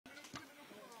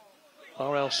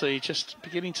RLC just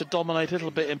beginning to dominate a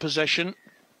little bit in possession,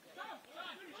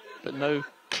 but no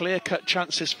clear-cut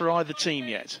chances for either team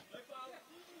yet.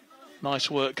 Nice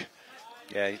work.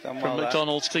 Yeah, he's done from well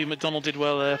McDonald. Steve McDonald did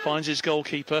well there, finds his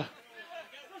goalkeeper.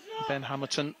 Ben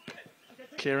Hamilton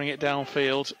clearing it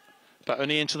downfield, but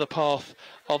only into the path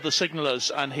of the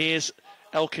signallers. And here's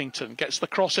Elkington, gets the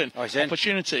cross in.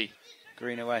 Opportunity.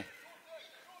 Green away.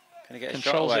 Can he get a shot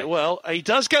Controls away? it well. He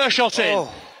does get a shot in.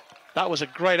 That was a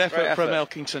great effort from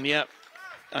Elkington, yep.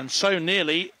 And so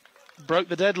nearly broke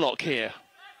the deadlock here.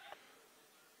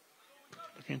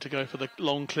 Looking to go for the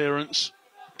long clearance,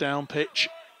 down pitch.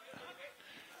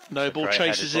 Noble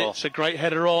chases it. It's a great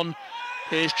header on.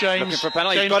 Here's James. Looking for a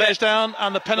penalty. James goes down,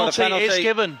 and the penalty is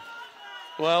given.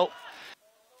 Well,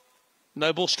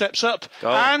 Noble steps up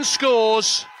and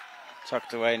scores.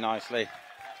 Tucked away nicely.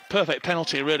 Perfect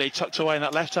penalty, really, tucked away in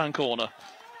that left-hand corner.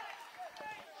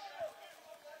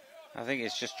 I think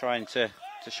it's just trying to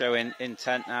show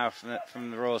intent now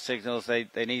from the Royal Signals. They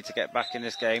need to get back in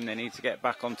this game. They need to get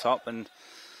back on top, and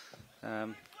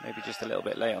maybe just a little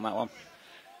bit late on that one.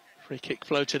 Free kick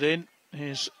floated in.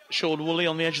 Here's Sean Woolley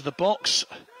on the edge of the box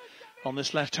on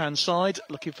this left-hand side,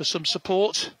 looking for some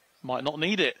support. Might not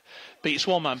need it. Beats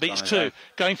one man, beats two.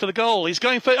 Going for the goal. He's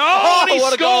going for... Oh, and he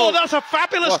scored! That's a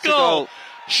fabulous goal.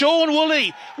 Sean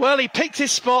Woolley. Well, he picked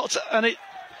his spot, and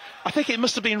I think it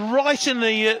must have been right in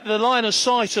the line of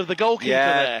sight of the goalkeeper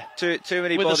there. Too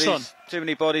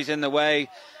many bodies in the way,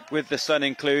 with the sun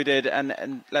included,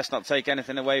 and let's not take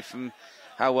anything away from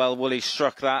how well Woolley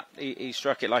struck that. He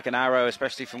struck it like an arrow,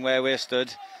 especially from where we're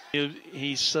stood.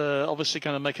 He's obviously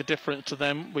going to make a difference to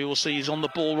them. We will see he's on the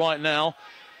ball right now,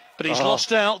 but he's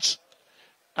lost out,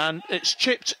 and it's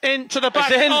chipped into the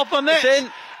back of the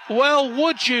net. Well,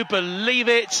 would you believe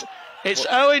it? It's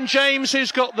Owen James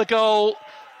who's got the goal.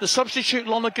 The substitute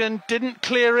Lonergan didn't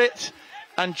clear it,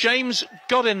 and James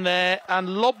got in there and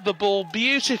lobbed the ball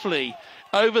beautifully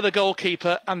over the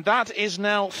goalkeeper, and that is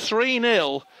now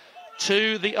 3-0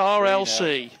 to the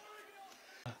RLC.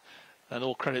 And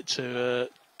all credit to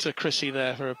Chrissy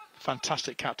there for a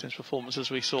fantastic captain's performance, as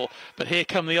we saw. But here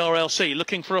come the RLC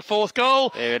looking for a fourth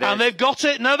goal, and they've got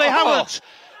it. No, they haven't.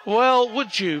 Well,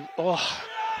 would you?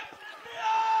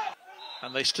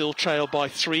 And they still trail by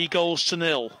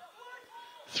 3-0.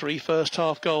 3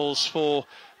 first-half goals for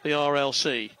the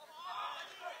RLC.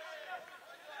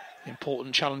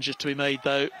 Important challenges to be made,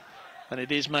 though, and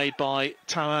it is made by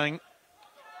Tamang.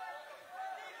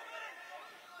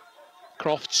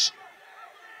 Crofts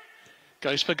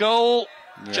goes for goal,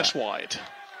 just wide.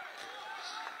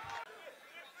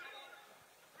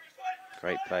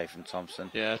 Great play from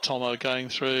Thompson. Yeah, Tomo going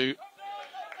through.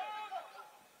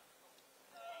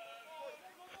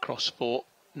 Across for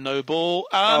Noble,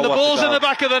 and the ball's in the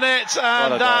back of the net,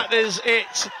 and that is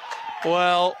it.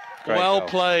 Well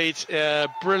played.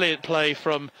 Brilliant play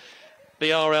from the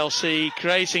RLC.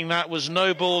 Creating that was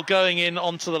Noble going in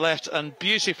onto the left and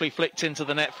beautifully flicked into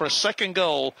the net for a second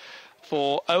goal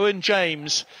for Owen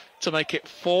James to make it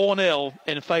 4-0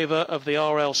 in favour of the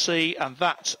RLC, and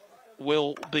that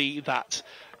will be that.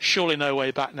 Surely no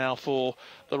way back now for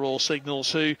the Royal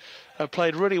Signals, who have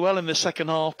played really well in the second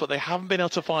half, but they haven't been able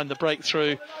to find the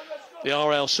breakthrough. The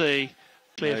RLC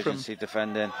clear from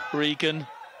defending. Regan.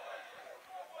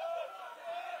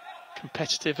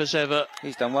 Competitive as ever.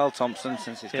 He's done well, Thompson,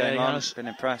 since his game on. Been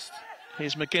impressed.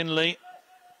 Here's McGinley.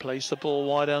 Plays the ball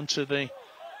wide onto the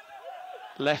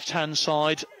left-hand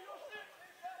side.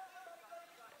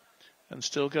 And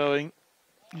still going.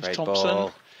 Here's Thompson.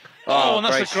 Ball. And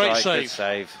that's a great save. Good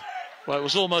save. Well, it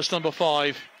was almost number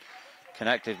 5.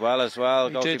 Connected well as well.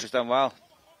 Goalkeeper's done well.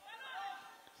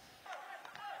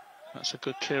 That's a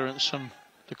good clearance from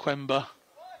the Quemba.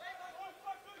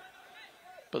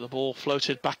 But the ball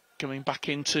floated back, coming back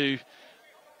into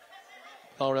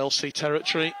RLC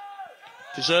territory.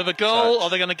 Deserve a goal. Are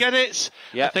they going to get it?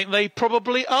 I think they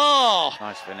probably are.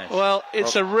 Nice finish. Well,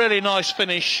 it's a really nice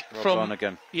finish from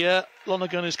Lonergan. Yeah,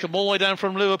 Lonergan has come all the way down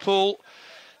from Liverpool,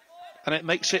 and it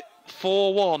makes it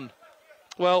 4-1.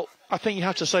 Well, I think you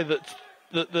have to say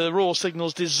that the Royal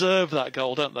Signals deserve that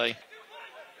goal, don't they?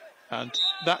 And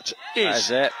that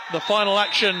is it. The final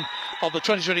action of the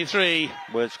 2023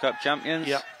 World Cup champions.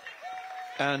 Yeah.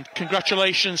 And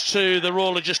congratulations to the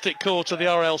Royal Logistic Corps, to the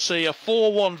RLC. A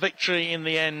 4-1 victory in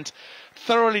the end.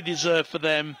 Thoroughly deserved for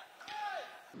them.